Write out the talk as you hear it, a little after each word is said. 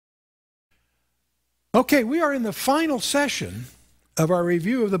Okay, we are in the final session of our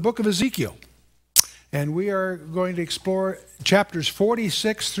review of the book of Ezekiel. And we are going to explore chapters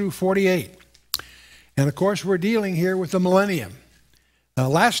 46 through 48. And of course, we're dealing here with the millennium.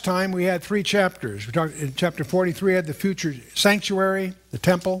 Last time we had 3 chapters. We talked in chapter 43 had the future sanctuary, the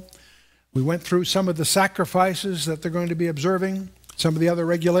temple. We went through some of the sacrifices that they're going to be observing, some of the other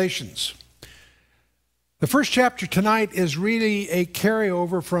regulations. The first chapter tonight is really a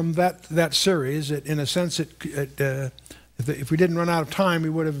carryover from that series. In a sense, if we didn't run out of time, we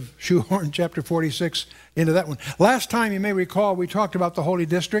would have shoehorned chapter 46 into that one. Last time, you may recall, we talked about the Holy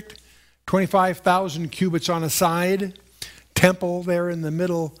District, 25,000 cubits on a side, temple there in the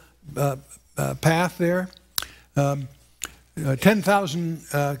middle path there.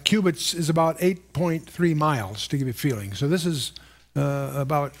 10,000 cubits is about 8.3 miles, to give you a feeling. So this is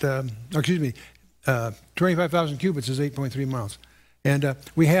 25,000 cubits is 8.3 miles. And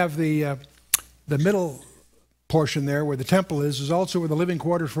we have the middle portion there where the temple is also where the living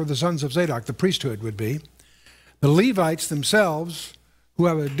quarters for the sons of Zadok, the priesthood, would be. The Levites themselves, who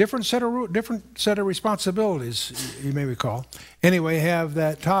have a different set of responsibilities, you may recall, anyway, have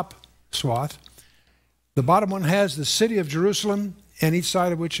that top swath. The bottom one has the city of Jerusalem, and each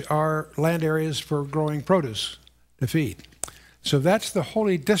side of which are land areas for growing produce to feed. So that's the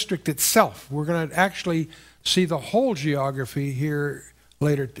Holy District itself. We're going to actually see the whole geography here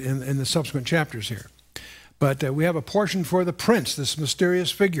later in the subsequent chapters here. But we have a portion for the prince, this mysterious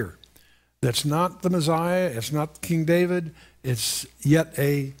figure. That's not the Messiah, it's not King David, it's yet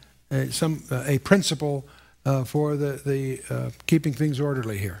a principle for the keeping things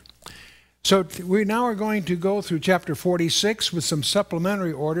orderly here. So we now are going to go through chapter 46 with some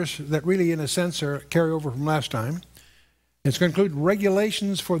supplementary orders that really, in a sense, are carryover from last time. It's going to include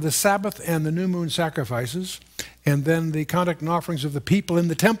regulations for the Sabbath and the new moon sacrifices, and then the conduct and offerings of the people in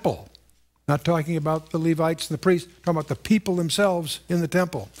the temple. Not talking about the Levites and the priests, talking about the people themselves in the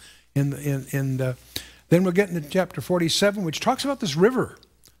temple. Then we'll get into chapter 47, which talks about this river,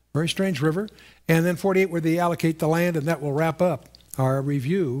 very strange river, and then 48 where they allocate the land, and that will wrap up our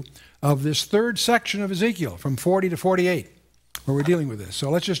review of this third section of Ezekiel from 40 to 48, where we're dealing with this.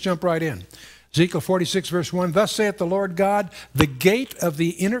 So let's just jump right in. Ezekiel 46, verse 1, Thus saith the Lord God, the gate of the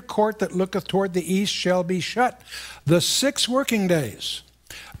inner court that looketh toward the east shall be shut the 6 working days.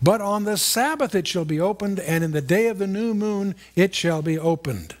 But on the Sabbath it shall be opened, and in the day of the new moon it shall be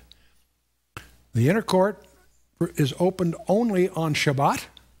opened. The inner court is opened only on Shabbat,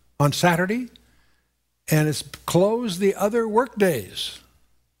 on Saturday, and it's closed the other work days.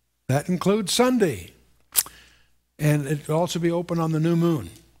 That includes Sunday. And it will also be open on the new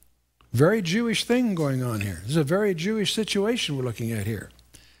moon. Very Jewish thing going on here. This is a very Jewish situation we're looking at here.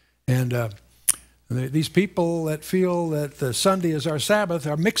 And these people that feel that the Sunday is our Sabbath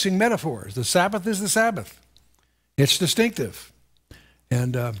are mixing metaphors. The Sabbath is the Sabbath. It's distinctive.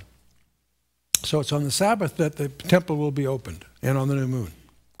 And so it's on the Sabbath that the temple will be opened, and on the new moon.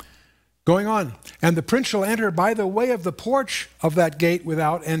 Going on, and the prince shall enter by the way of the porch of that gate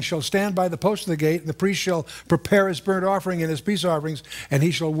without, and shall stand by the post of the gate, and the priest shall prepare his burnt offering and his peace offerings, and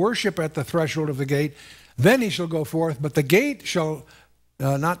he shall worship at the threshold of the gate. Then he shall go forth, but the gate shall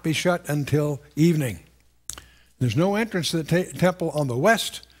not be shut until evening. There's no entrance to the temple on the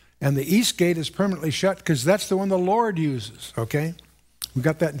west, and the east gate is permanently shut, because that's the one the Lord uses, okay? We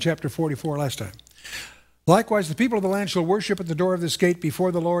got that in chapter 44 last time. Likewise, the people of the land shall worship at the door of this gate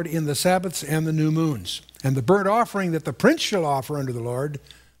before the Lord in the Sabbaths and the new moons. And the burnt offering that the prince shall offer unto the Lord,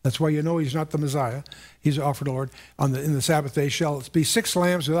 that's why you know he's not the Messiah, he's offered to the Lord, in the Sabbath day shall be 6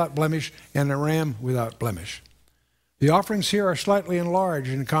 lambs without blemish and a ram without blemish. The offerings here are slightly enlarged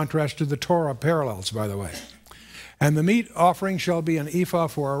in contrast to the Torah parallels, by the way. And the meat offering shall be an ephah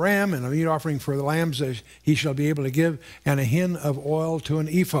for a ram, and a meat offering for the lambs he shall be able to give, and a hin of oil to an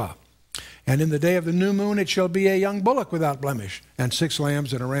ephah. And in the day of the new moon it shall be a young bullock without blemish, and 6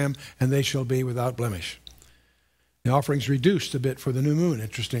 lambs and a ram, and they shall be without blemish. The offering's reduced a bit for the new moon,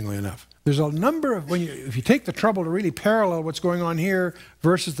 interestingly enough. There's a number of, if you take the trouble to really parallel what's going on here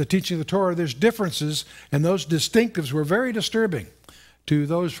versus the teaching of the Torah, there's differences, and those distinctives were very disturbing to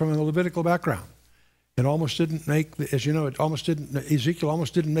those from a Levitical background. It almost didn't make, as you know, Ezekiel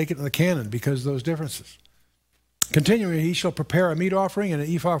almost didn't make it in the canon because of those differences. Continuing, he shall prepare a meat offering, and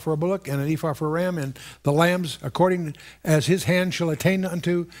an ephah for a bullock, and an ephah for a ram, and the lambs according as his hand shall attain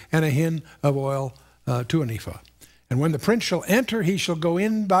unto, and a hin of oil to an ephah. And when the prince shall enter, he shall go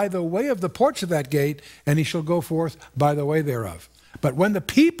in by the way of the porch of that gate, and he shall go forth by the way thereof. But when the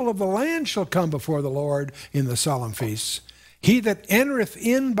people of the land shall come before the Lord in the solemn feasts, he that entereth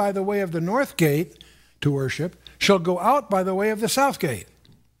in by the way of the north gate to worship shall go out by the way of the south gate.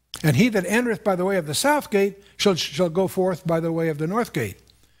 And he that entereth by the way of the south gate shall go forth by the way of the north gate.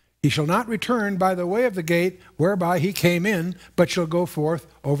 He shall not return by the way of the gate whereby he came in, but shall go forth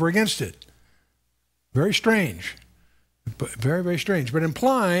over against it. Very strange. Very, very strange. But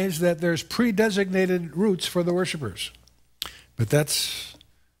implies that there's pre-designated routes for the worshipers. But that's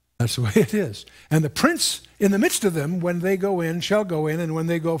the way it is. And the prince in the midst of them, when they go in, shall go in, and when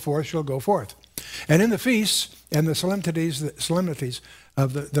they go forth, shall go forth. And in the feasts and the solemnities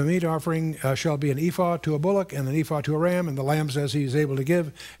of the meat offering shall be an ephah to a bullock, and an ephah to a ram, and the lambs as he is able to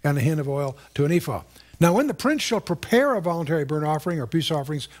give, and a hin of oil to an ephah. Now when the prince shall prepare a voluntary burnt offering or peace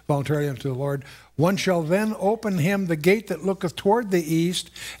offerings voluntarily unto the Lord, one shall then open him the gate that looketh toward the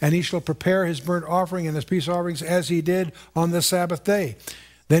east, and he shall prepare his burnt offering and his peace offerings as he did on the Sabbath day.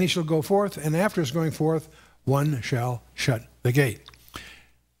 Then he shall go forth, and after his going forth, one shall shut the gate.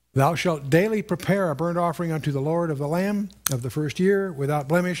 Thou shalt daily prepare a burnt offering unto the Lord of the lamb of the first year, without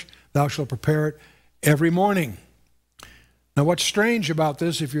blemish. Thou shalt prepare it every morning. Now what's strange about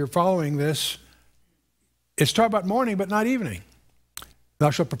this, if you're following this, it's talking about morning, but not evening. Thou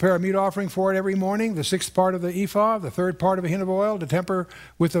shalt prepare a meat offering for it every morning, the sixth part of the ephah, the third part of a hin of oil, to temper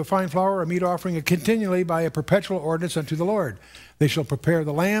with the fine flour, a meat offering continually by a perpetual ordinance unto the Lord. They shall prepare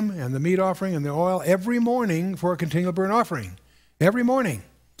the lamb and the meat offering and the oil every morning for a continual burnt offering. Every morning.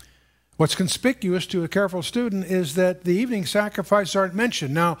 What's conspicuous to a careful student is that the evening sacrifices aren't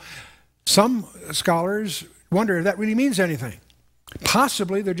mentioned. Now, some scholars wonder if that really means anything.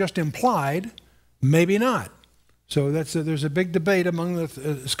 Possibly they're just implied, maybe not. So there's a big debate among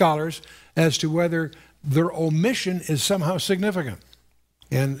the scholars as to whether their omission is somehow significant.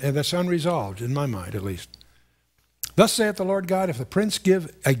 And that's unresolved, in my mind at least. Thus saith the Lord God, if the prince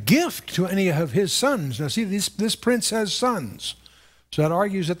give a gift to any of his sons. Now see, this prince has sons. So that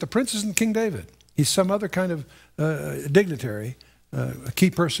argues that the prince isn't King David. He's some other kind of dignitary, a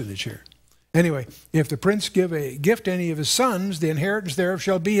key personage here. Anyway, if the prince give a gift to any of his sons, the inheritance thereof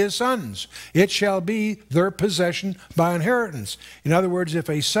shall be his sons. It shall be their possession by inheritance. In other words, if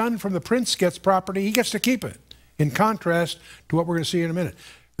a son from the prince gets property, he gets to keep it, in contrast to what we're going to see in a minute.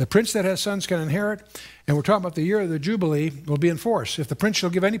 The prince that has sons can inherit, and we're talking about the year of the Jubilee will be in force. If the prince shall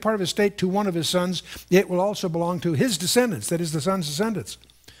give any part of his estate to one of his sons, it will also belong to his descendants, that is, the son's descendants.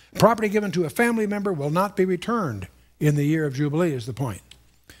 Property given to a family member will not be returned in the year of Jubilee, is the point.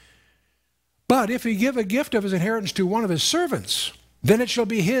 But if he give a gift of his inheritance to one of his servants, then it shall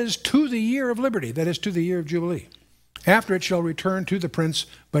be his to the year of liberty, that is, to the year of Jubilee. After it shall return to the prince,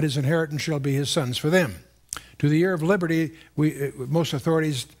 but his inheritance shall be his sons for them. To the year of liberty, most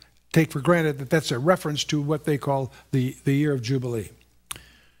authorities take for granted that that's a reference to what they call the year of Jubilee.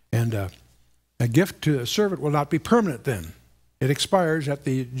 And a gift to a servant will not be permanent then. It expires at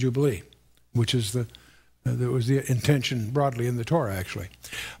the Jubilee, which is that was the intention broadly in the Torah, actually.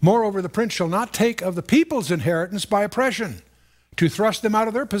 Moreover, the prince shall not take of the people's inheritance by oppression, to thrust them out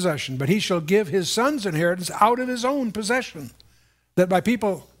of their possession, but he shall give his son's inheritance out of his own possession, that my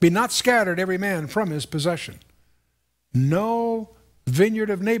people be not scattered every man from his possession. No vineyard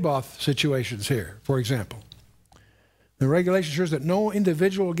of Naboth situations here, for example. The regulation ensures that no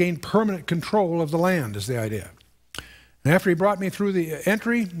individual will gain permanent control of the land, is the idea. And after he brought me through the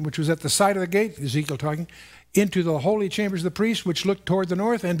entry, which was at the side of the gate, Ezekiel talking, into the holy chambers of the priests, which looked toward the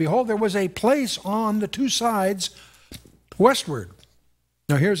north, and behold, there was a place on the two sides westward.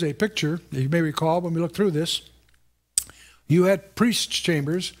 Now here's a picture, you may recall when we looked through this. You had priests'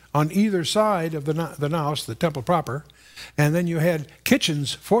 chambers on either side of the naos, the temple proper, and then you had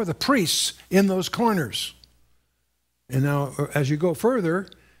kitchens for the priests in those corners. And now, as you go further,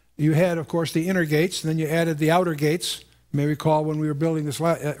 you had, of course, the inner gates, and then you added the outer gates. You may recall when we were building this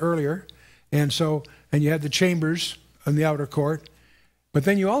earlier. And you had the chambers in the outer court. But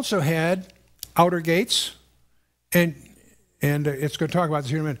then you also had outer gates, and it's going to talk about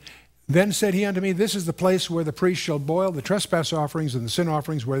this here in a minute. Then said he unto me, this is the place where the priest shall boil the trespass offerings and the sin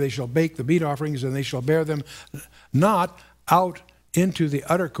offerings, where they shall bake the meat offerings, and they shall bear them not out into the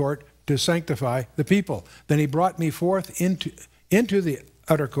utter court to sanctify the people. Then he brought me forth into the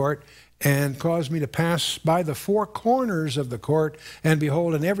utter court, and caused me to pass by the four corners of the court, and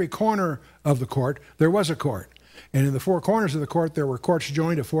behold, in every corner of the court there was a court. And in the four corners of the court there were courts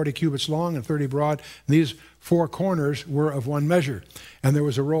joined of 40 cubits long and 30 broad. And these four corners were of one measure. And there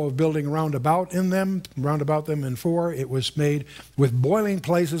was a row of building round about them in four. It was made with boiling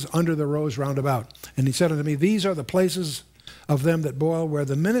places under the rows round about. And he said unto me, these are the places of them that boil, where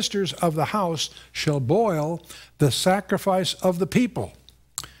the ministers of the house shall boil the sacrifice of the people.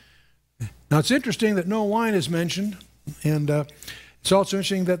 Now it's interesting that no wine is mentioned, and It's also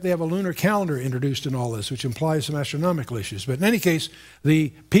interesting that they have a lunar calendar introduced in all this, which implies some astronomical issues. But in any case, the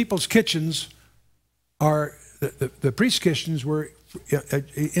people's kitchens are, the priest's kitchens were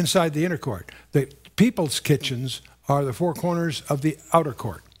inside the inner court. The people's kitchens are the four corners of the outer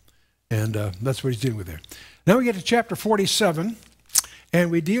court. And that's what he's dealing with there. Now we get to chapter 47, and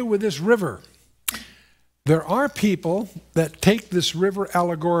we deal with this river. There are people that take this river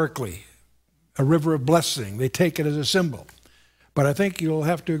allegorically, a river of blessing. They take it as a symbol. But I think you'll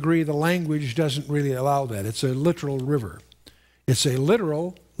have to agree the language doesn't really allow that. It's a literal river. It's a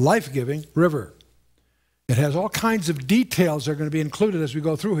literal, life-giving river. It has all kinds of details that are going to be included as we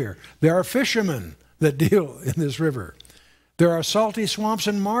go through here. There are fishermen that deal in this river. There are salty swamps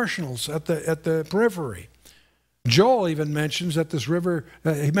and marshes at the periphery. Joel even mentions that this river,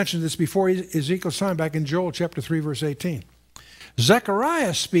 he mentioned this before Ezekiel's time, back in Joel chapter 3, verse 18.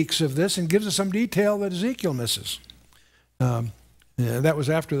 Zechariah speaks of this and gives us some detail that Ezekiel misses. That was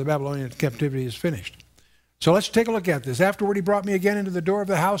after the Babylonian captivity is finished. So let's take a look at this. Afterward he brought me again into the door of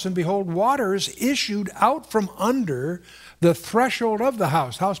the house, and behold, waters issued out from under the threshold of the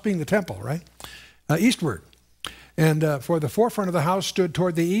house being the temple, right? Eastward. And for the forefront of the house stood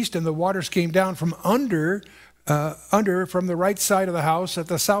toward the east, and the waters came down from under from the right side of the house at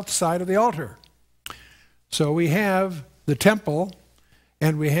the south side of the altar. So we have the temple,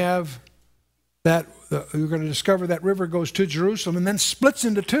 and we have that, we're going to discover that river goes to Jerusalem and then splits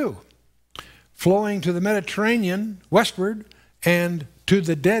into two, flowing to the Mediterranean westward and to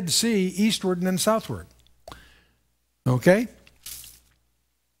the Dead Sea eastward and then southward. Okay?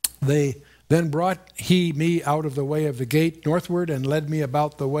 They then brought he me out of the way of the gate northward, and led me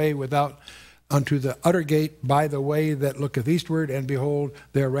about the way without unto the utter gate by the way that looketh eastward, and behold,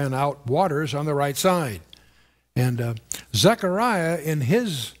 there ran out waters on the right side. And Zechariah, in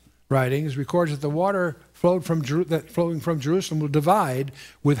his writings, records that the water flowing from Jerusalem will divide,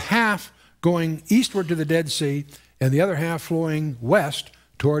 with half going eastward to the Dead Sea, and the other half flowing west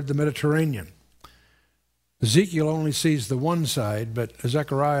toward the Mediterranean. Ezekiel only sees the one side, but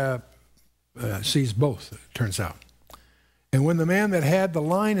Zechariah sees both, it turns out. And when the man that had the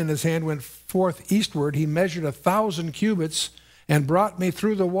line in his hand went forth eastward, he measured 1,000 cubits and brought me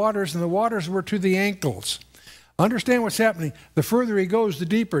through the waters, and the waters were to the ankles. Understand what's happening. The further he goes, the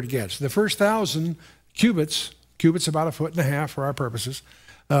deeper it gets. The first 1,000 cubits about 1.5 feet for our purposes,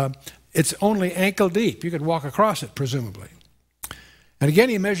 it's only ankle deep. You could walk across it, presumably. And again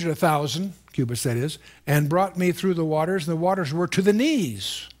he measured 1,000 cubits, that is, and brought me through the waters, and the waters were to the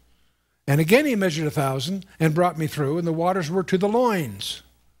knees. And again he measured 1,000 and brought me through, and the waters were to the loins.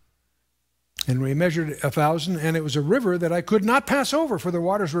 And we measured 1,000, and it was a river that I could not pass over, for the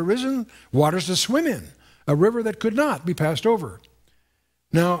waters were risen, waters to swim in, a river that could not be passed over.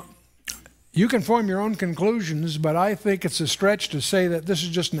 Now, you can form your own conclusions, but I think it's a stretch to say that this is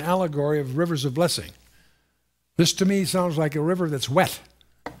just an allegory of rivers of blessing. This to me sounds like a river that's wet,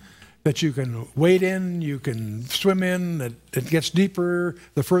 that you can wade in, you can swim in, it gets deeper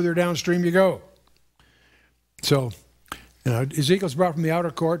the further downstream you go. So, Ezekiel's brought from the outer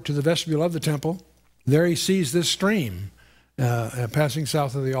court to the vestibule of the temple. There he sees this stream passing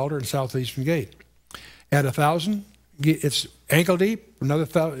south of the altar and southeastern gate. At 1,000, it's ankle deep. Another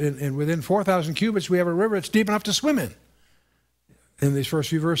 1,000, and within 4,000 cubits, we have a river that's deep enough to swim in these first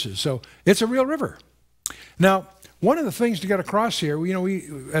few verses. So it's a real river. Now, one of the things to get across here,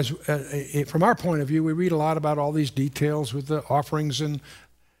 from our point of view, we read a lot about all these details with the offerings, and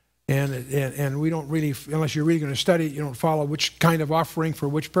we don't really, unless you're really going to study it, you don't follow which kind of offering for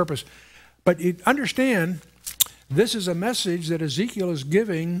which purpose. But you understand, this is a message that Ezekiel is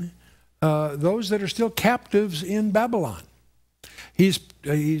giving those that are still captives in Babylon. He's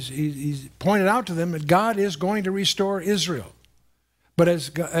pointed out to them that God is going to restore Israel. But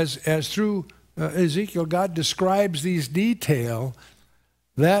as through Ezekiel, God describes these detail,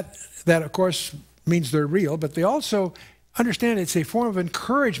 that of course means they're real, but they also understand it's a form of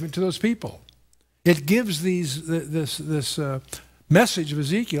encouragement to those people. It gives this message of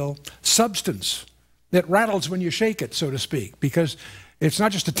Ezekiel substance that rattles when you shake it, so to speak, because it's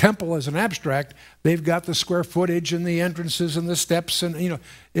not just a temple as an abstract. They've got the square footage and the entrances and the steps, and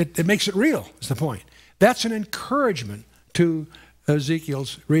it makes it real, is the point. That's an encouragement to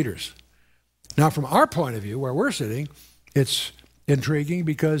Ezekiel's readers. Now, from our point of view, where we're sitting, it's intriguing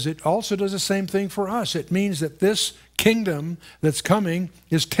because it also does the same thing for us. It means that this kingdom that's coming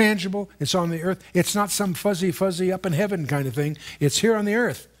is tangible. It's on the earth. It's not some fuzzy up in heaven kind of thing. It's here on the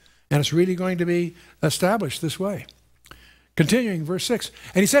earth, and it's really going to be established this way. Continuing, verse 6,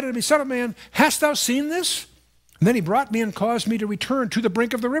 and he said unto me, Son of man, hast thou seen this? And then he brought me and caused me to return to the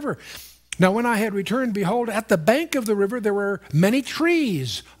brink of the river. Now when I had returned, behold, at the bank of the river there were many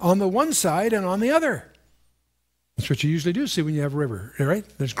trees on the one side and on the other. That's what you usually do see when you have a river, right?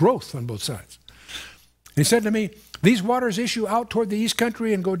 There's growth on both sides. And he said to me, these waters issue out toward the east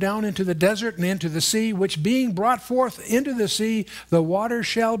country and go down into the desert and into the sea, which being brought forth into the sea, the water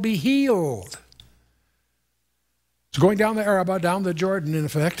shall be healed. It's going down the Arabah, down the Jordan, in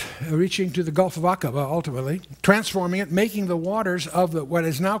effect, reaching to the Gulf of Aqaba, ultimately, transforming it, making the waters of what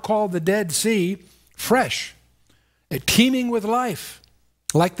is now called the Dead Sea fresh, teeming with life,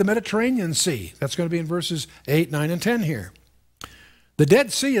 like the Mediterranean Sea. That's going to be in verses 8, 9, and 10 here. The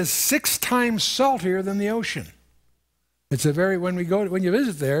Dead Sea is 6 times saltier than the ocean. It's a very, when you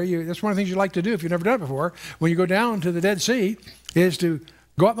visit there, that's one of the things you like to do if you've never done it before. When you go down to the Dead Sea, is to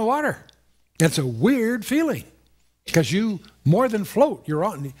go out in the water. It's a weird feeling because you more than float.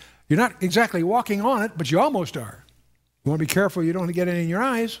 You're not exactly walking on it, but you almost are. You want to be careful you don't get any in your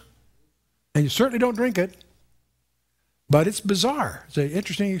eyes, and you certainly don't drink it. But it's bizarre. It's an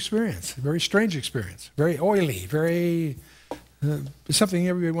interesting experience, a very strange experience, very oily, very something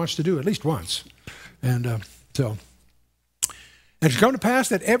everybody wants to do at least once. And so. And it shall come to pass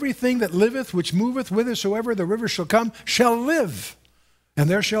that everything that liveth, which moveth whithersoever the river shall come, shall live. And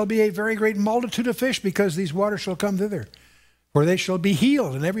there shall be a very great multitude of fish, because these waters shall come thither. For they shall be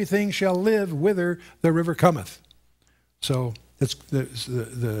healed, and everything shall live whither the river cometh. So it's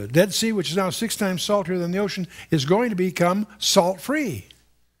the Dead Sea, which is now 6 times saltier than the ocean, is going to become salt-free.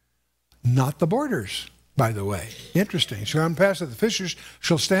 Not the borders, by the way. Interesting. Shall come past that the fishers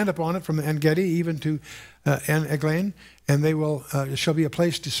shall stand upon it from En-Gedi even to En-Eglain, and they will shall be a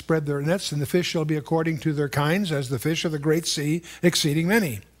place to spread their nets, and the fish shall be according to their kinds, as the fish of the great sea, exceeding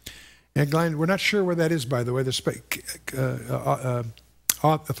many. En-Eglain, we're not sure where that is, by the way. The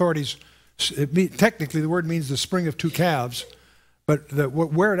authorities, technically the word means the spring of 2 calves, but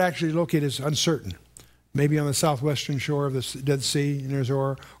where it actually located is uncertain. Maybe on the southwestern shore of the Dead Sea near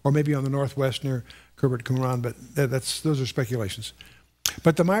Zoar, or maybe on the northwest near Kibbutz Qumran, but those are speculations.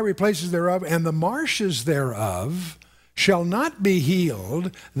 But the miry places thereof and the marshes thereof shall not be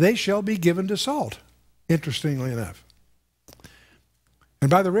healed, they shall be given to salt. Interestingly enough. And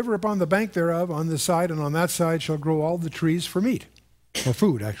by the river upon the bank thereof, on this side and on that side, shall grow all the trees for meat, or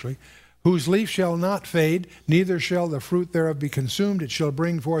food actually, whose leaf shall not fade, neither shall the fruit thereof be consumed. It shall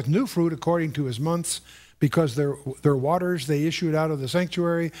bring forth new fruit according to his months, because their waters they issued out of the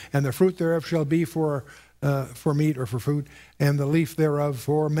sanctuary, and the fruit thereof shall be for meat or for food, and the leaf thereof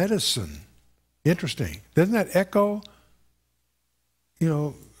for medicine. Interesting. Doesn't that echo,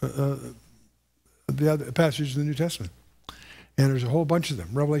 the other passages in the New Testament? And there's a whole bunch of them.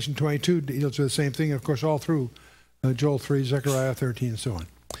 Revelation 22 deals with the same thing, and of course all through Joel 3, Zechariah 13, and so on.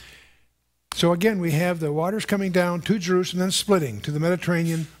 So again, we have the waters coming down to Jerusalem, then splitting to the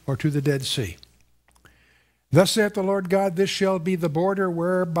Mediterranean or to the Dead Sea. Thus saith the Lord God, this shall be the border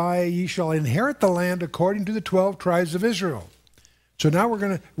whereby ye shall inherit the land according to the 12 tribes of Israel. So now we're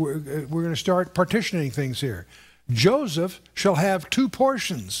going to start partitioning things here. Joseph shall have 2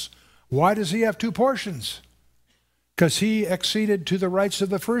 portions. Why does he have 2 portions? Because he acceded to the rights of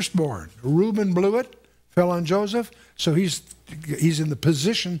the firstborn. Reuben blew it, fell on Joseph, so he's in the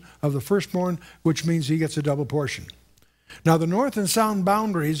position of the firstborn, which means he gets a double portion. Now, the north and south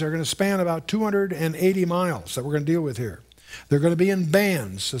boundaries are going to span about 280 miles that we're going to deal with here. They're going to be in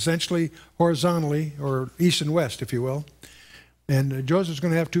bands, essentially horizontally, or east and west, if you will. And Joseph's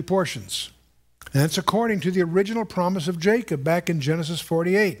going to have 2 portions. And that's according to the original promise of Jacob back in Genesis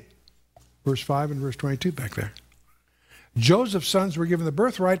 48, verse 5 and verse 22 back there. Joseph's sons were given the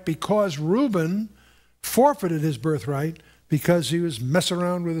birthright because Reuben forfeited his birthright because he was messing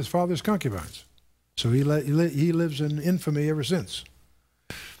around with his father's concubines. So he lives in infamy ever since.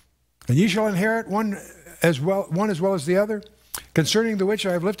 And ye shall inherit one as well as the other, concerning the which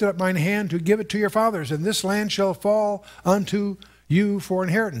I have lifted up mine hand to give it to your fathers, and this land shall fall unto you for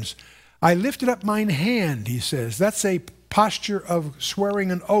inheritance. I lifted up mine hand, he says. That's a posture of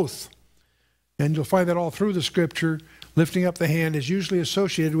swearing an oath. And you'll find that all through the scripture. Lifting up the hand is usually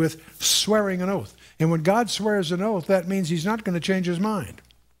associated with swearing an oath. And when God swears an oath, that means he's not going to change his mind.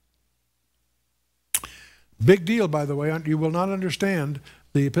 Big deal, by the way. You will not understand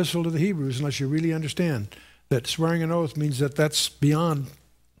the Epistle to the Hebrews unless you really understand that swearing an oath means that that's beyond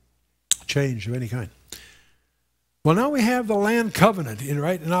change of any kind. Well, now we have the land covenant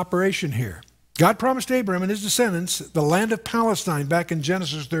in operation here. God promised Abraham and his descendants the land of Palestine back in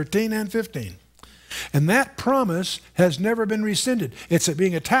Genesis 13 and 15. And that promise has never been rescinded. It's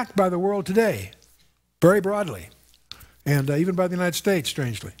being attacked by the world today, very broadly, and even by the United States,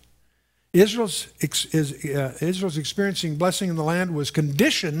 strangely. Israel's experiencing blessing in the land was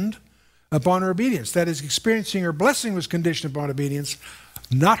conditioned upon her obedience. That is, experiencing her blessing was conditioned upon obedience,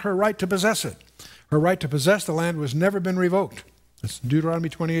 not her right to possess it. Her right to possess the land was never been revoked. That's Deuteronomy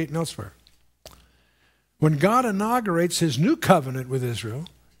 28 and elsewhere. When God inaugurates his new covenant with Israel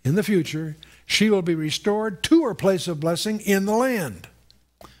in the future, she will be restored to her place of blessing in the land.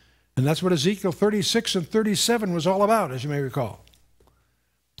 And that's what Ezekiel 36 and 37 was all about, as you may recall.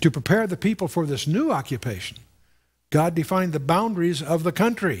 To prepare the people for this new occupation, God defined the boundaries of the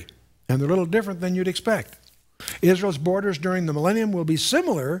country, and they're a little different than you'd expect. Israel's borders during the millennium will be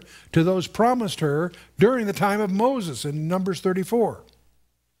similar to those promised her during the time of Moses in Numbers 34.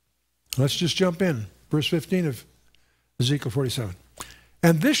 Let's just jump in. Verse 15 of Ezekiel 47.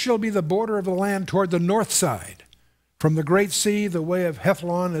 And this shall be the border of the land toward the north side, from the great sea, the way of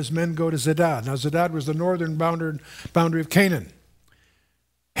Hethlon, as men go to Zedad. Now Zedad was the northern boundary of Canaan.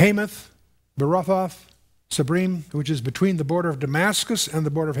 Hamath, Berothah, Sabrim, which is between the border of Damascus and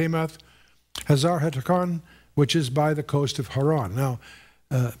the border of Hamath, Hazar Hattakon, which is by the coast of Haran. Now,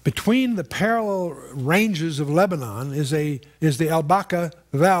 between the parallel ranges of Lebanon is the Al-Baqa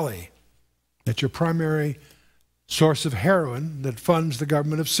Valley. That's your primary source of heroin that funds the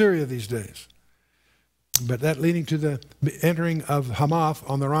government of Syria these days. But that leading to the entering of Hamath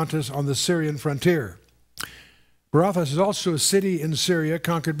on the Orontes on the Syrian frontier. Berothah is also a city in Syria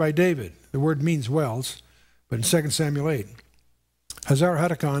conquered by David. The word means wells, but in 2 Samuel 8. Hazar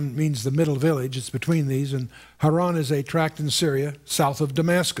Hattakon means the middle village. It's between these. And Haran is a tract in Syria south of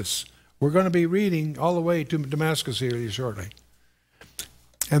Damascus. We're going to be reading all the way to Damascus here shortly.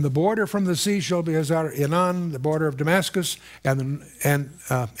 And the border from the sea shall be Hazar Enan, the border of Damascus, and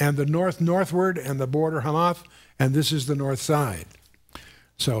the northward, and the border Hamath, and this is the north side.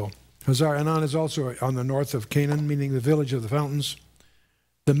 So Hazar Enan is also on the north of Canaan, meaning the village of the fountains.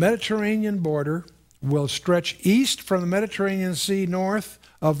 The Mediterranean border will stretch east from the Mediterranean Sea north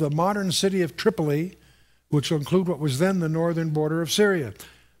of the modern city of Tripoli, which will include what was then the northern border of Syria.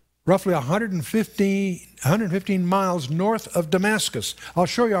 Roughly 115 miles north of Damascus. I'll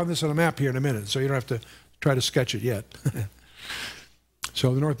show you on this on a map here in a minute, so you don't have to try to sketch it yet.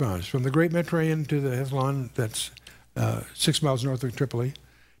 So the north boundaries, from the great Mediterranean to the Hethlon, that's 6 miles north of Tripoli,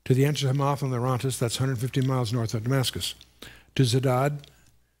 to the entrance of Hamath on the Orontes, that's 115 miles north of Damascus, to Zedad,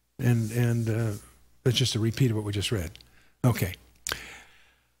 and that's just a repeat of what we just read. Okay.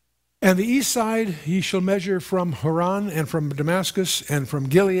 And the east side ye shall measure from Haran and from Damascus and from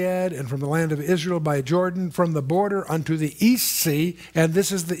Gilead and from the land of Israel by Jordan, from the border unto the east sea, and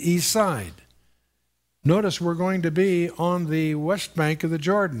this is the east side. Notice we're going to be on the west bank of the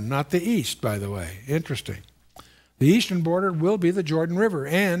Jordan, not the east, by the way. Interesting. The eastern border will be the Jordan River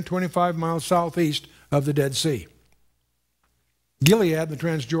and 25 miles southeast of the Dead Sea. Gilead, the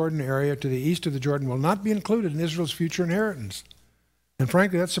Transjordan area to the east of the Jordan, will not be included in Israel's future inheritance. And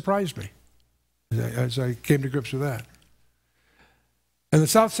frankly, that surprised me as I came to grips with that. And the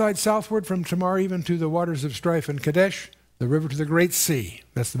south side southward from Tamar even to the waters of strife and Kadesh, the river to the great sea.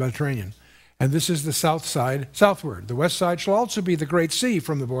 That's the Mediterranean. And this is the south side southward. The west side shall also be the great sea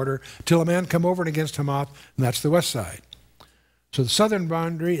from the border till a man come over and against Hamath, and that's the west side. So the southern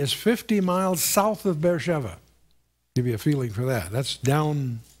boundary is 50 miles south of Beersheba. Give you a feeling for that. That's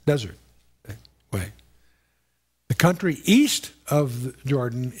down desert way. The country east of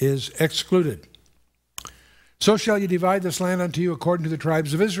Jordan is excluded. So shall ye divide this land unto you according to the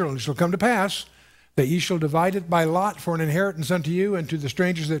tribes of Israel. And it shall come to pass that ye shall divide it by lot for an inheritance unto you and to the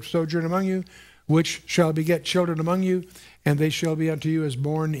strangers that sojourn among you, which shall beget children among you, and they shall be unto you as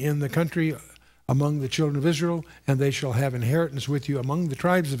born in the country among the children of Israel, and they shall have inheritance with you among the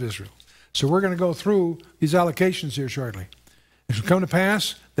tribes of Israel. So we're going to go through these allocations here shortly. It shall come to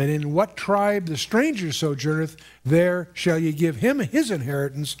pass that in what tribe the stranger sojourneth, there shall ye give him his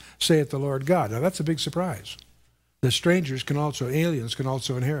inheritance, saith the Lord God. Now that's a big surprise. The strangers can also, aliens can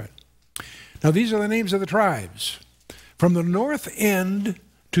also inherit. Now these are the names of the tribes. From the north end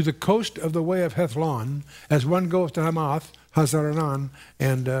to the coast of the way of Hethlon, as one goeth to Hamath, Hazaranan,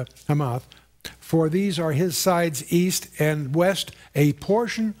 and Hamath, for these are his sides east and west, a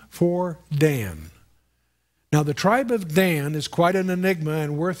portion for Dan. Now the tribe of Dan is quite an enigma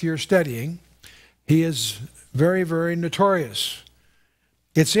and worth your studying. He is very, very notorious.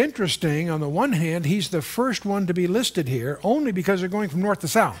 It's interesting, on the one hand, he's the first one to be listed here, only because they're going from north to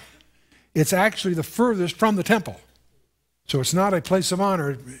south. It's actually the furthest from the temple. So it's not a place of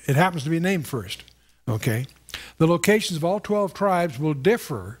honor. It happens to be named first. Okay? The locations of all 12 tribes will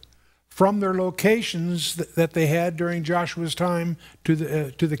differ from their locations that they had during Joshua's time to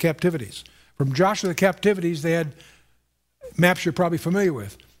the captivities. From Joshua the captivities, they had maps you're probably familiar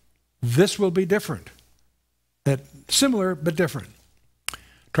with. This will be different. Similar, but different.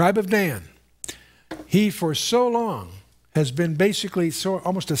 tribe of Dan, he for so long has been basically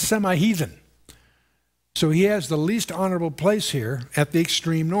almost a semi-heathen. So he has the least honorable place here at the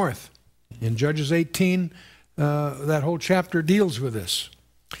extreme north. In Judges 18, that whole chapter deals with this.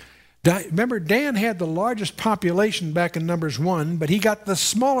 Remember, Dan had the largest population back in Numbers 1, but he got the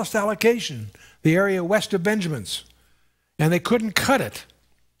smallest allocation, the area west of Benjamin's. And they couldn't cut it.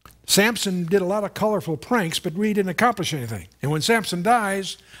 Samson did a lot of colorful pranks, but really didn't accomplish anything. And when Samson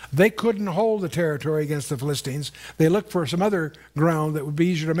dies, they couldn't hold the territory against the Philistines. They looked for some other ground that would be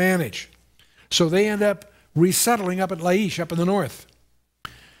easier to manage. So they end up resettling up at Laish, up in the north.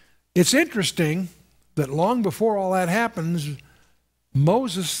 It's interesting that long before all that happens,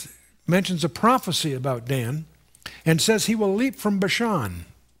 Moses mentions a prophecy about Dan and says he will leap from Bashan,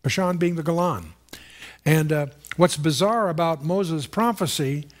 Bashan being the Golan. And what's bizarre about Moses'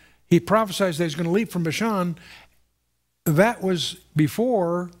 prophecy, he prophesies that he's going to leap from Bashan. That was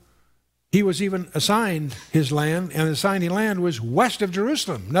before he was even assigned his land, and the assigned land was west of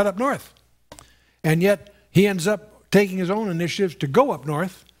Jerusalem, not up north. And yet he ends up taking his own initiative to go up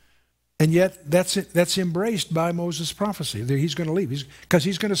north, and yet that's embraced by Moses' prophecy. He's going to leave, because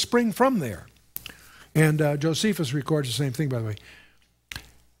he's going to spring from there. And Josephus records the same thing, by the way.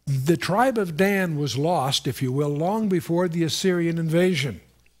 The tribe of Dan was lost, if you will, long before the Assyrian invasion.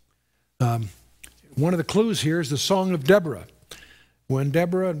 One of the clues here is the Song of Deborah. When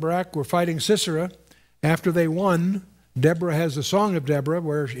Deborah and Barak were fighting Sisera, after they won, Deborah has the Song of Deborah,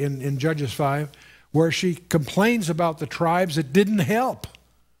 where in Judges 5, where she complains about the tribes that didn't help.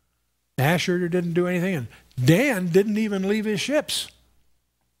 Asher didn't do anything, and Dan didn't even leave his ships.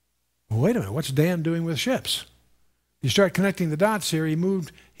 Well, wait a minute, what's Dan doing with ships? You start connecting the dots here.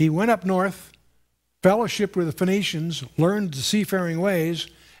 He went up north, fellowshiped with the Phoenicians, learned the seafaring ways,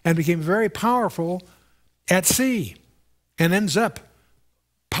 and became very powerful at sea, and ends up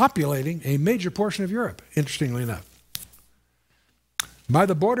populating a major portion of Europe, interestingly enough. By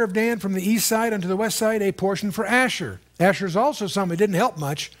the border of Dan from the east side unto the west side, a portion for Asher. Asher is also somebody who didn't help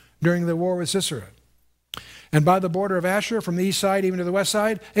much during the war with Sisera. And by the border of Asher from the east side even to the west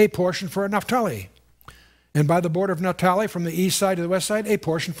side, a portion for Naphtali. And by the border of Naphtali from the east side to the west side, a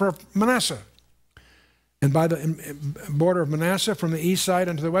portion for Manasseh. And by the border of Manasseh from the east side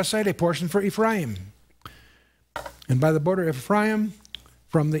unto the west side, a portion for Ephraim. And by the border of Ephraim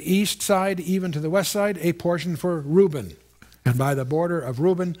from the east side even to the west side, a portion for Reuben. And by the border of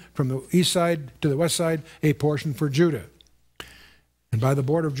Reuben from the east side to the west side, a portion for Judah. And by the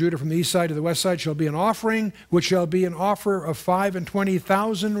border of Judah from the east side to the west side shall be an offering, which shall be an offer of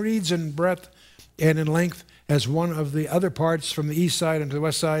 25,000 reeds in breadth and in length, as one of the other parts from the east side and to the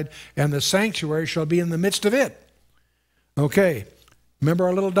west side, and the sanctuary shall be in the midst of it. Okay, remember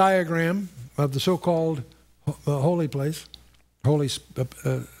our little diagram of the so-called holy place, holy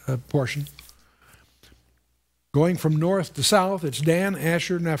portion. Going from north to south, it's Dan,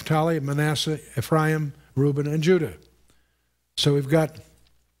 Asher, Naphtali, Manasseh, Ephraim, Reuben, and Judah. So we've got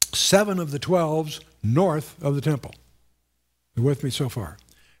 7 of the 12s north of the temple. You're with me so far?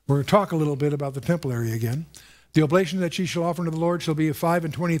 We're going to talk a little bit about the temple area again. The oblation that ye shall offer unto the Lord shall be of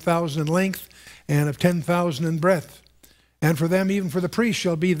 25,000 in length and of 10,000 in breadth. And for them, even for the priests,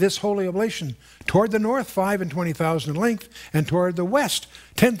 shall be this holy oblation. Toward the north, 25,000 in length, and toward the west,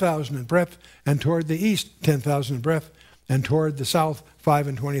 10,000 in breadth, and toward the east, 10,000 in breadth, and toward the south,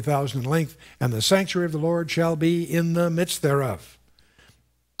 25,000 in length. And the sanctuary of the Lord shall be in the midst thereof.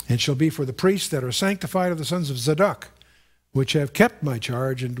 And shall be for the priests that are sanctified of the sons of Zadok, which have kept my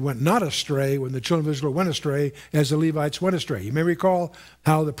charge and went not astray when the children of Israel went astray, as the Levites went astray. You may recall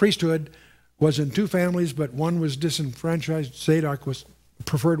how the priesthood was in 2 families, but one was disenfranchised. Zadok was the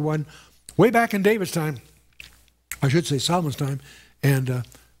preferred one way back in David's time, I should say Solomon's time, and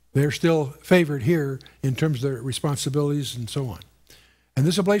they're still favored here in terms of their responsibilities and so on. And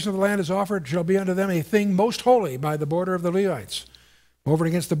this oblation of the land is offered shall be unto them a thing most holy by the border of the Levites. Over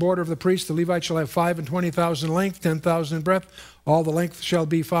against the border of the priests, the Levites shall have 25,000 in length, 10,000 in breadth. All the length shall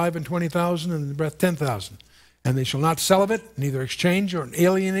be 25,000, and the breadth 10,000. And they shall not sell of it, neither exchange or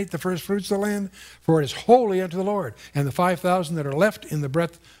alienate the first fruits of the land, for it is holy unto the Lord. And the 5,000 that are left in the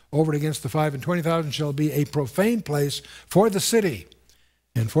breadth over against the 25,000 shall be a profane place for the city,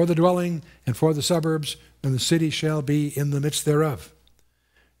 and for the dwelling, and for the suburbs, and the city shall be in the midst thereof.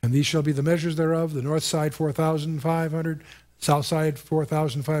 And these shall be the measures thereof: the north side 4,500, south side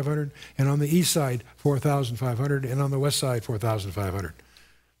 4,500, and on the east side 4,500, and on the west side 4,500.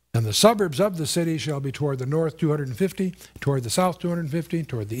 And the suburbs of the city shall be toward the north 250, toward the south 250,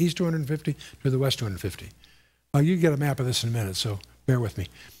 toward the east 250, to the west 250. You get a map of this in a minute, so Bear with me.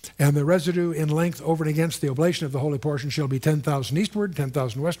 And the residue in length over and against the oblation of the holy portion shall be 10,000 eastward,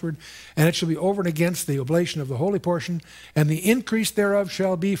 10,000 westward, and it shall be over and against the oblation of the holy portion, and the increase thereof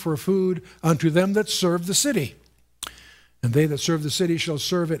shall be for food unto them that serve the city. And they that serve the city shall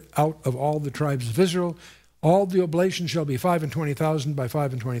serve it out of all the tribes of Israel. All the oblation shall be 25,000 by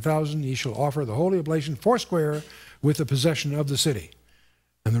 25,000. Ye shall offer the holy oblation foursquare with the possession of the city.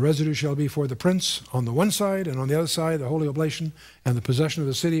 And the residue shall be for the prince on the one side, and on the other side the holy oblation, and the possession of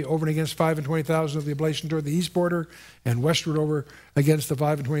the city over and against 25,000 of the oblation toward the east border, and westward over against the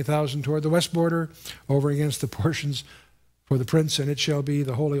 25,000 toward the west border, over against the portions for the prince, and it shall be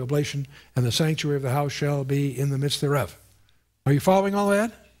the holy oblation, and the sanctuary of the house shall be in the midst thereof. Are you following all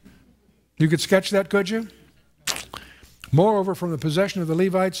that? You could sketch that, could you? Moreover, from the possession of the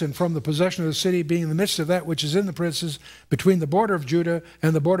Levites and from the possession of the city, being in the midst of that which is in the princes, between the border of Judah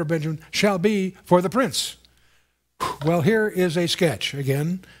and the border of Benjamin, shall be for the prince. Well, here is a sketch.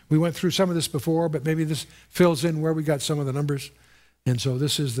 Again, we went through some of this before, but maybe this fills in where we got some of the numbers. And so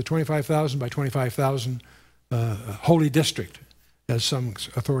this is the 25,000 by 25,000 holy district, as some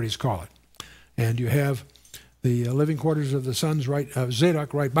authorities call it. And you have the living quarters of the sons of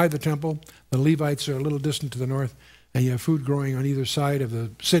Zadok right by the temple. The Levites are a little distant to the north. And you have food growing on either side of the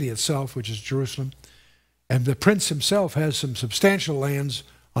city itself, which is Jerusalem. And the prince himself has some substantial lands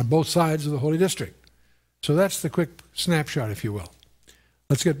on both sides of the holy district. So that's the quick snapshot, if you will.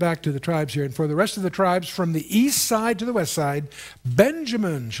 Let's get back to the tribes here. And for the rest of the tribes, from the east side to the west side,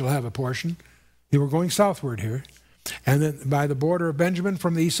 Benjamin shall have a portion. We're going southward here. And then by the border of Benjamin,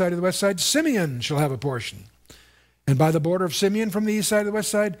 from the east side to the west side, Simeon shall have a portion. And by the border of Simeon, from the east side to the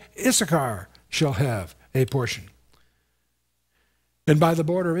west side, Issachar shall have a portion. And by the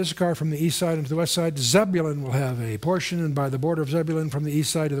border of Issachar from the east side and to the west side, Zebulun will have a portion. And by the border of Zebulun from the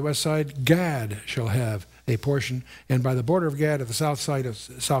east side to the west side, Gad shall have a portion. And by the border of Gad at the south side of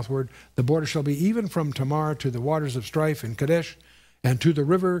southward, the border shall be even from Tamar to the waters of strife in Kadesh, and to the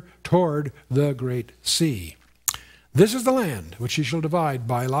river toward the great sea. This is the land which he shall divide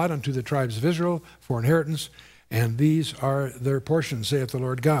by lot unto the tribes of Israel for inheritance, and these are their portions, saith the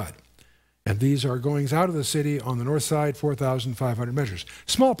Lord God. And these are goings out of the city on the north side, 4,500 measures.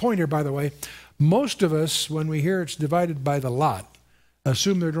 Small point here, by the way. Most of us, when we hear it's divided by the lot,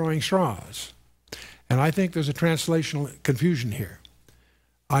 assume they're drawing straws. And I think there's a translational confusion here.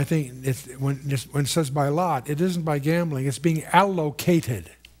 I think when it says by lot, it isn't by gambling. It's being allocated,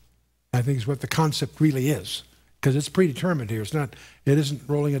 I think is what the concept really is. Because it's predetermined here. It isn't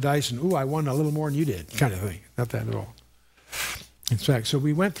rolling a dice and, ooh, I won a little more than you did, kind of thing. Not that at all. In fact, so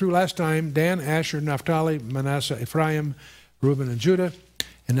we went through last time Dan, Asher, Naphtali, Manasseh, Ephraim, Reuben, and Judah.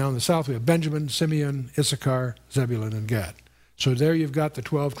 And now in the south we have Benjamin, Simeon, Issachar, Zebulun, and Gad. So there you've got the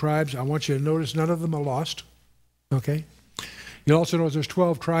 12 tribes. I want you to notice none of them are lost. Okay? You'll also notice there's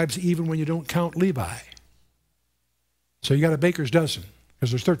 12 tribes even when you don't count Levi. So you got a baker's dozen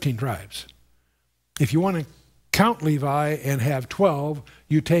because there's 13 tribes. If you want to count Levi and have 12,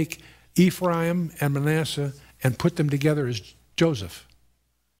 you take Ephraim and Manasseh and put them together as Joseph.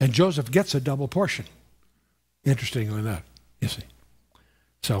 And Joseph gets a double portion. Interestingly enough, you see.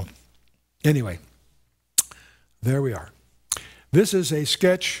 So, anyway, there we are. This is a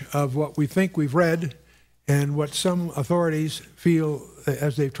sketch of what we think we've read and what some authorities feel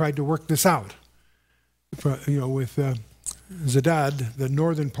as they've tried to work this out. With Zedad, the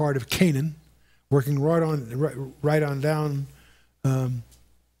northern part of Canaan, working right on down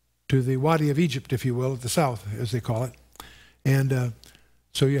to the Wadi of Egypt, if you will, at the south, as they call it. And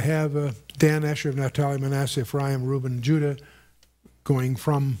so you have Dan, Asher, Naphtali, Manasseh, Ephraim, Reuben, Judah, going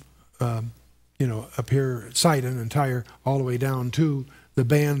from, up here, Sidon and Tyre, all the way down to the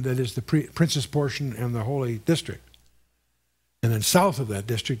band that is the prince's portion and the holy district. And then south of that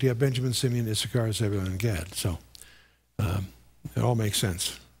district, you have Benjamin, Simeon, Issachar, Zebulun, and Gad. So it all makes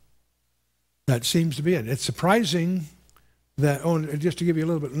sense. That seems to be it. It's surprising that, just to give you a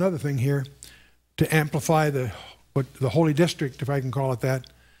little bit another thing here, to amplify the holy district, if I can call it that,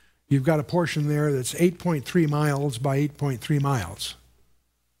 you've got a portion there that's 8.3 miles by 8.3 miles.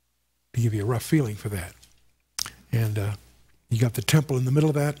 To give you a rough feeling for that. And you got the temple in the middle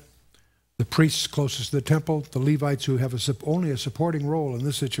of that, the priests closest to the temple, the Levites who have only a supporting role in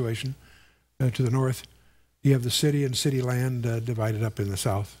this situation to the north. You have the city and city land divided up in the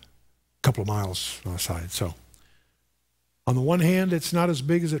south, a couple of miles on the side. So on the one hand, it's not as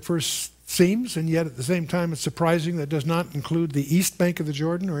big as it first seems, and yet at the same time it's surprising that does not include the east bank of the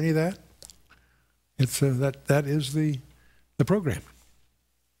Jordan or any of that. It's that is the program.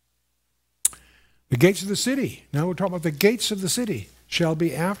 The gates of the city. Now we're talking about the gates of the city shall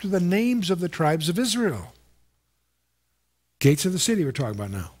be after the names of the tribes of Israel. Gates of the city we're talking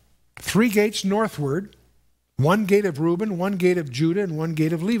about now. 3 gates northward, 1 gate of Reuben, 1 gate of Judah, and 1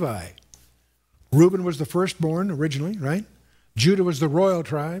 gate of Levi. Reuben was the firstborn originally, right? Judah was the royal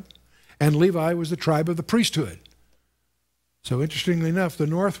tribe, and Levi was the tribe of the priesthood. So interestingly enough, the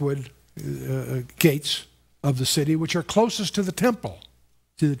northward gates of the city, which are closest to the temple.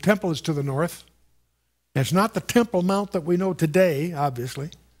 See, the temple is to the north. And it's not the Temple Mount that we know today, obviously.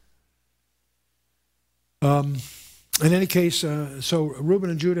 In any case, so Reuben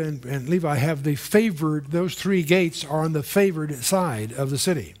and Judah and Levi have the favored, those 3 gates are on the favored side of the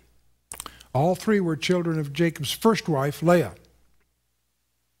city. All 3 were children of Jacob's first wife, Leah.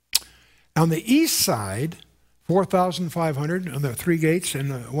 On the east side, 4,500 on the 3 gates,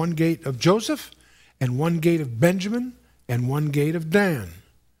 and 1 gate of Joseph, and 1 gate of Benjamin, and 1 gate of Dan.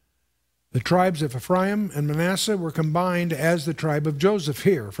 The tribes of Ephraim and Manasseh were combined as the tribe of Joseph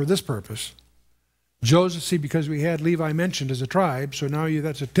here for this purpose. Joseph, see, because we had Levi mentioned as a tribe, so now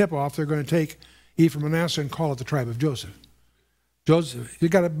that's a tip-off. They're going to take Ephraim and Manasseh and call it the tribe of Joseph. Joseph, you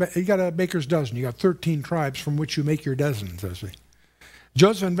got a baker's dozen. You got 13 tribes from which you make your dozen, so to speak.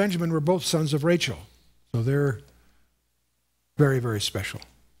 Joseph and Benjamin were both sons of Rachel, so they're very, very special.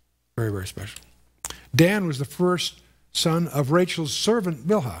 Very, very special. Dan was the first son of Rachel's servant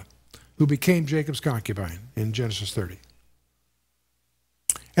Bilhah, who became Jacob's concubine in Genesis 30.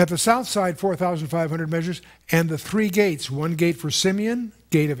 At the south side, 4,500 measures, and the 3 gates, 1 gate for Simeon,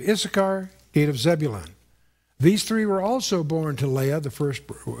 gate of Issachar, gate of Zebulun. These 3 were also born to Leah, the first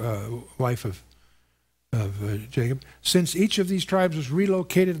wife of Jacob. Since each of these tribes was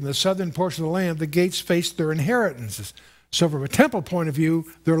relocated in the southern portion of the land, the gates faced their inheritances. So from a temple point of view,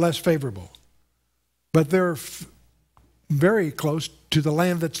 they're less favorable. But they're very close to the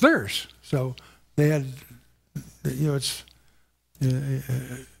land that's theirs. So they had, it's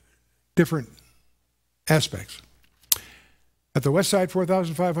different aspects. At the west side,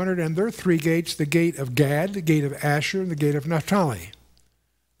 4,500, and there are 3 gates, the gate of Gad, the gate of Asher, and the gate of Naphtali.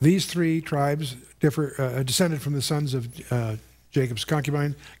 These 3 tribes descended from the sons of Jacob's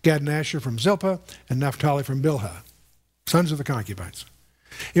concubine, Gad and Asher from Zilpah, and Naphtali from Bilhah, sons of the concubines.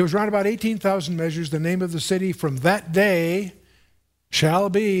 It was round about 18,000 measures. The name of the city from that day shall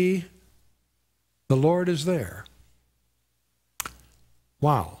be, the Lord is there.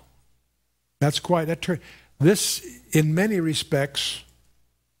 Wow. That's quite a this, in many respects,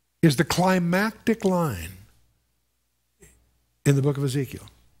 is the climactic line in the book of Ezekiel.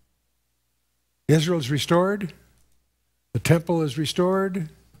 Israel is restored, the temple is restored,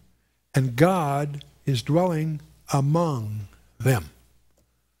 and God is dwelling among them.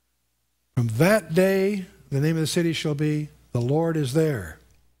 From that day, the name of the city shall be, the Lord is there.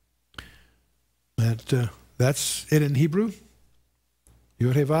 That's it in Hebrew.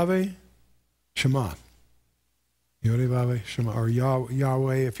 Yod-Heh-Vaveh, Shema. Yod-Heh-Vaveh, Shema, or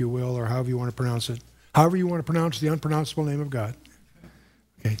Yahweh, if you will, or however you want to pronounce it. However you want to pronounce the unpronounceable name of God.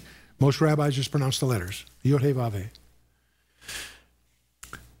 Okay. Most rabbis just pronounce the letters. Yod-Heh-Vaveh.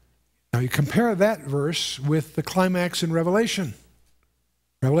 Now you compare that verse with the climax in Revelation.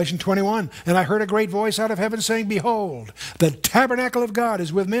 Revelation 21, and I heard a great voice out of heaven saying, behold, the tabernacle of God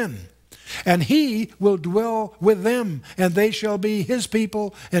is with men, and he will dwell with them, and they shall be his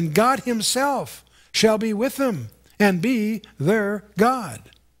people, and God himself shall be with them, and be their God.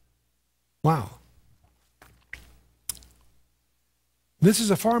 Wow. This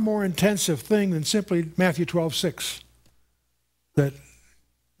is a far more intensive thing than simply Matthew 12:6, that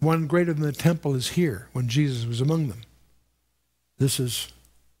one greater than the temple is here when Jesus was among them. This is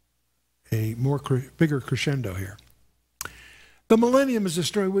a bigger crescendo here. The millennium is a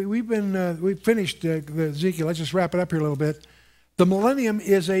story. We've finished the Ezekiel. Let's just wrap it up here a little bit. The millennium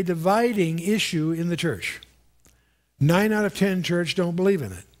is a dividing issue in the church. 9 out of 10 church don't believe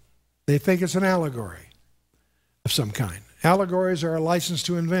in it. They think it's an allegory of some kind. Allegories are a license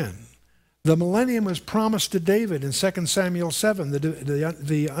to invent. The millennium was promised to David in 2 Samuel 7,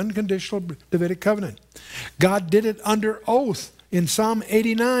 the unconditional Davidic covenant. God did it under oath in Psalm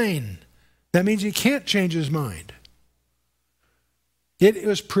 89. That means he can't change his mind. It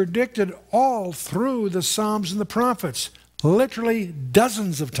was predicted all through the Psalms and the prophets, literally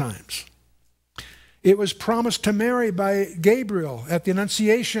dozens of times. It was promised to Mary by Gabriel at the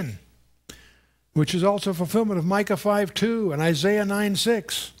Annunciation, which is also fulfillment of Micah 5:2 and Isaiah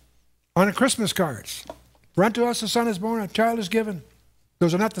 9:6 on the Christmas cards. For unto us a son is born, a child is given.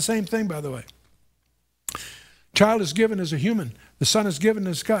 Those are not the same thing, by the way. Child is given as a human. The son is given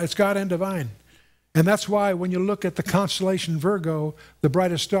as God. It's God and divine. And that's why when you look at the constellation Virgo, the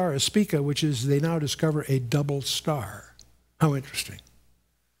brightest star is Spica, which is, they now discover, a double star. How interesting.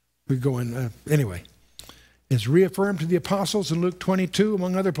 We go in, anyway. It's reaffirmed to the apostles in Luke 22,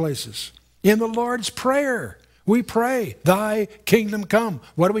 among other places. In the Lord's Prayer, we pray, thy kingdom come.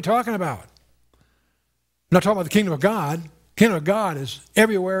 What are we talking about? I'm not talking about the kingdom of God. The kingdom of God is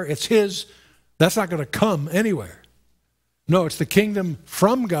everywhere. It's His. That's not going to come anywhere. No, it's the kingdom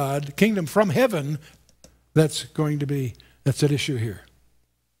from God, kingdom from heaven, that's at issue here.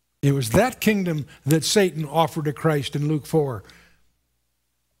 It was that kingdom that Satan offered to Christ in Luke 4.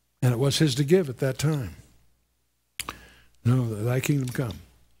 And it was his to give at that time. No, thy kingdom come.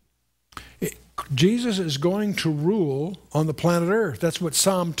 Jesus is going to rule on the planet Earth. That's what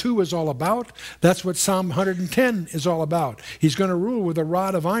Psalm 2 is all about. That's what Psalm 110 is all about. He's going to rule with a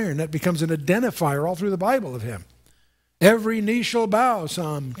rod of iron. That becomes an identifier all through the Bible of him. Every knee shall bow,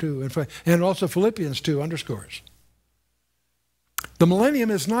 Psalm 2, and also Philippians 2 underscores. The millennium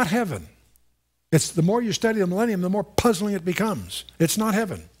is not heaven. It's the more you study the millennium, the more puzzling it becomes. It's not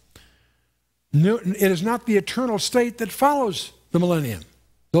heaven. It is not the eternal state that follows the millennium.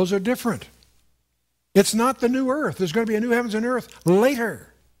 Those are different. It's not the new earth. There's going to be a new heavens and earth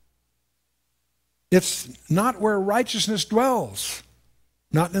later. It's not where righteousness dwells.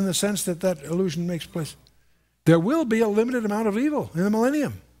 Not in the sense that that illusion makes place. There will be a limited amount of evil in the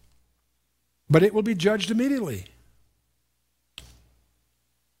millennium. But it will be judged immediately.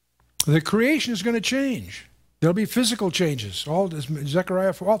 The creation is going to change. There'll be physical changes.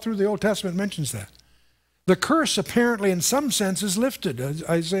 Zechariah, all through the Old Testament mentions that. The curse apparently in some sense is lifted.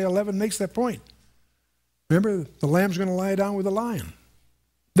 Isaiah 11 makes that point. Remember, the lamb's going to lie down with the lion.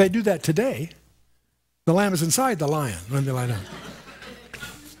 They do that today. The lamb is inside the lion when they lie down.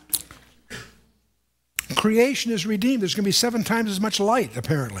 Creation is redeemed. There's going to be 7 times as much light,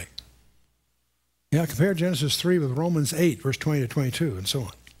 apparently. Yeah, compare Genesis 3 with Romans 8, verse 20 to 22, and so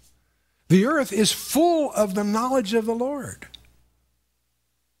on. The earth is full of the knowledge of the Lord.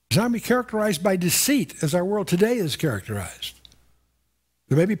 It's not going to be characterized by deceit as our world today is characterized.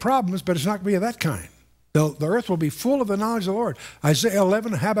 There may be problems, but it's not going to be of that kind. The earth will be full of the knowledge of the Lord. Isaiah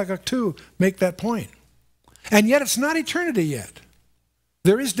 11 and Habakkuk 2 make that point. And yet it's not eternity yet.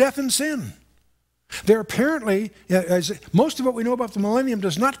 There is death and sin. There apparently, most of what we know about the millennium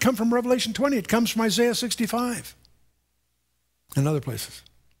does not come from Revelation 20. It comes from Isaiah 65 and other places.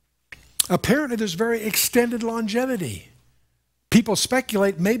 Apparently there's very extended longevity. People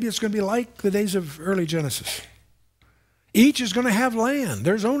speculate maybe it's going to be like the days of early Genesis. Each is going to have land.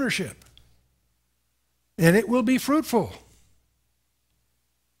 There's ownership. And it will be fruitful.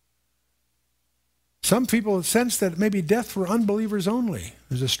 Some people sense that it may be death for unbelievers only.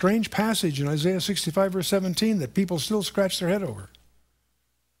 There's a strange passage in Isaiah 65, verse 17 that people still scratch their head over.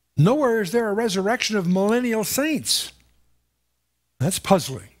 Nowhere is there a resurrection of millennial saints. That's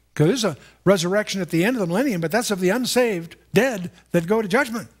puzzling. Because there's a resurrection at the end of the millennium, but that's of the unsaved, dead, that go to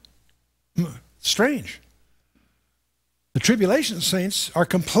judgment. Strange. The tribulation saints are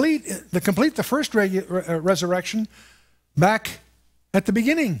complete the first resurrection back at the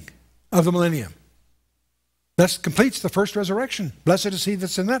beginning of the millennium. That completes the first resurrection. Blessed is he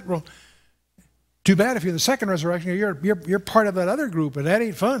that's in that room. Too bad if you're in the second resurrection, you're part of that other group, and that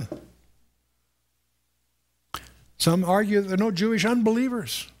ain't fun. Some argue that there are no Jewish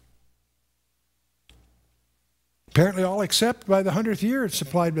unbelievers. Apparently all except by the 100th year, it's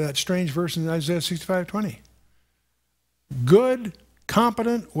supplied by that strange verse in Isaiah 65:20. Good,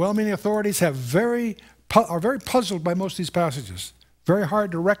 competent, well-meaning authorities are very puzzled by most of these passages. Very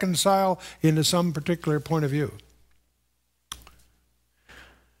hard to reconcile into some particular point of view.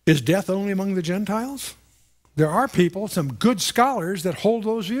 Is death only among the Gentiles? There are people, some good scholars, that hold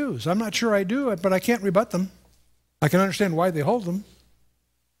those views. I'm not sure I do, but I can't rebut them. I can understand why they hold them,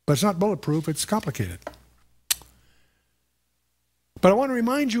 but it's not bulletproof, it's complicated. But I want to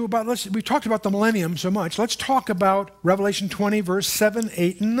remind you about, we've talked about the millennium so much. Let's talk about Revelation 20, verse 7,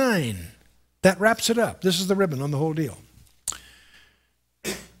 8, and 9. That wraps it up. This is the ribbon on the whole deal.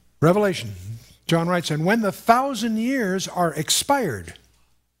 Revelation, John writes, and when the 1,000 years are expired,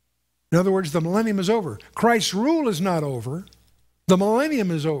 in other words, the millennium is over. Christ's rule is not over. The millennium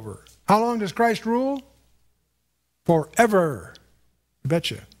is over. How long does Christ rule? Forever. I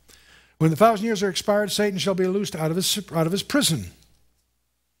bet you. When the 1,000 years are expired, Satan shall be loosed out of his prison.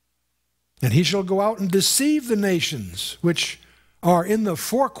 And he shall go out and deceive the nations which are in the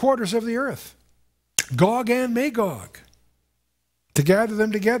 4 quarters of the earth, Gog and Magog, to gather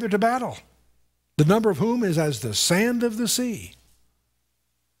them together to battle, the number of whom is as the sand of the sea.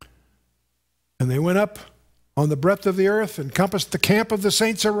 And they went up on the breadth of the earth and compassed the camp of the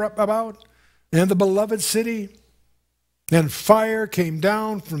saints about, and the beloved city. And fire came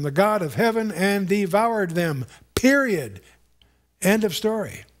down from the God of heaven and devoured them. Period. End of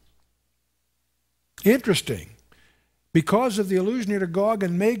story. Interesting. Because of the allusion here to Gog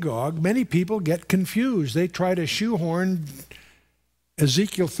and Magog, many people get confused. They try to shoehorn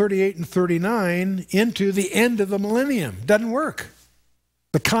Ezekiel 38 and 39 into the end of the millennium. Doesn't work.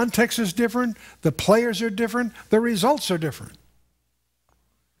 The context is different, the players are different, the results are different.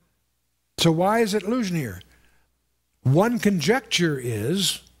 So why is it allusion here? One conjecture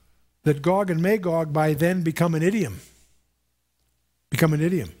is that Gog and Magog by then become an idiom. Become an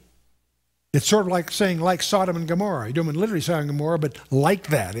idiom. It's sort of like saying like Sodom and Gomorrah. You don't mean literally Sodom and Gomorrah, but like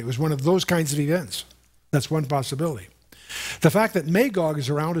that. It was one of those kinds of events. That's one possibility. The fact that Magog is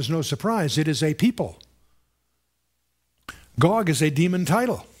around is no surprise. It is a people. Gog is a demon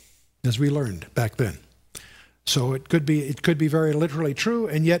title, as we learned back then. So it could be very literally true,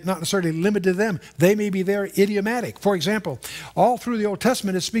 and yet not necessarily limited to them. They may be there idiomatic. For example, all through the Old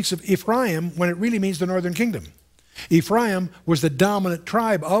Testament it speaks of Ephraim when it really means the northern kingdom. Ephraim was the dominant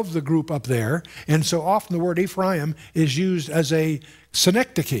tribe of the group up there, and so often the word Ephraim is used as a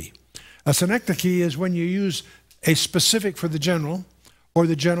synecdoche. A synecdoche is when you use a specific for the general or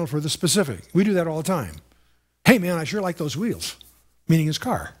the general for the specific. We do that all the time. Hey man, I sure like those wheels, meaning his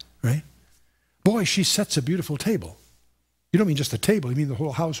car, right? Boy, she sets a beautiful table. You don't mean just the table, you mean the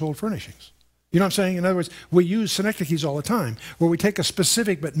whole household furnishings. You know what I'm saying? In other words, we use synecdoches all the time where we take a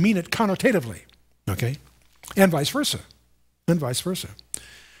specific but mean it connotatively, okay? And vice versa, and vice versa.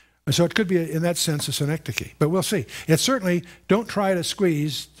 So it could be, in that sense, a synecdoche, but we'll see. It certainly, don't try to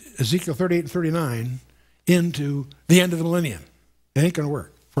squeeze Ezekiel 38 and 39 into the end of the millennium. It ain't going to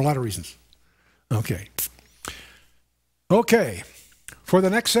work for a lot of reasons. Okay. Okay, for the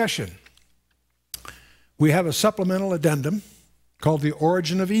next session, we have a supplemental addendum called The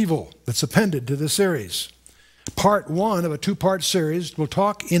Origin of Evil that's appended to the series. Part 1 of a 2-part series will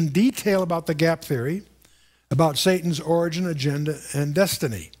talk in detail about the gap theory, about Satan's origin, agenda, and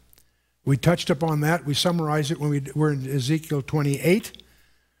destiny. We touched upon that. We summarized it when we were in Ezekiel 28,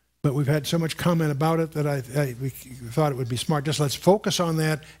 but we've had so much comment about it that we thought it would be smart. Just let's focus on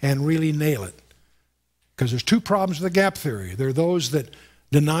that and really nail it. Because there's 2 problems with the gap theory. There are those that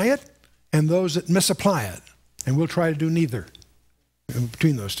deny it and those that misapply it. And we'll try to do neither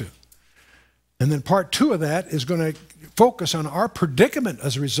between those 2. And then part 2 of that is going to focus on our predicament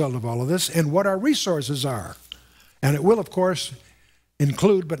as a result of all of this and what our resources are. And it will, of course,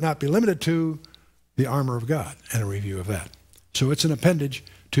 include but not be limited to the armor of God and a review of that. So it's an appendage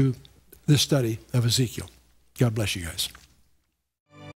to this study of Ezekiel. God bless you guys.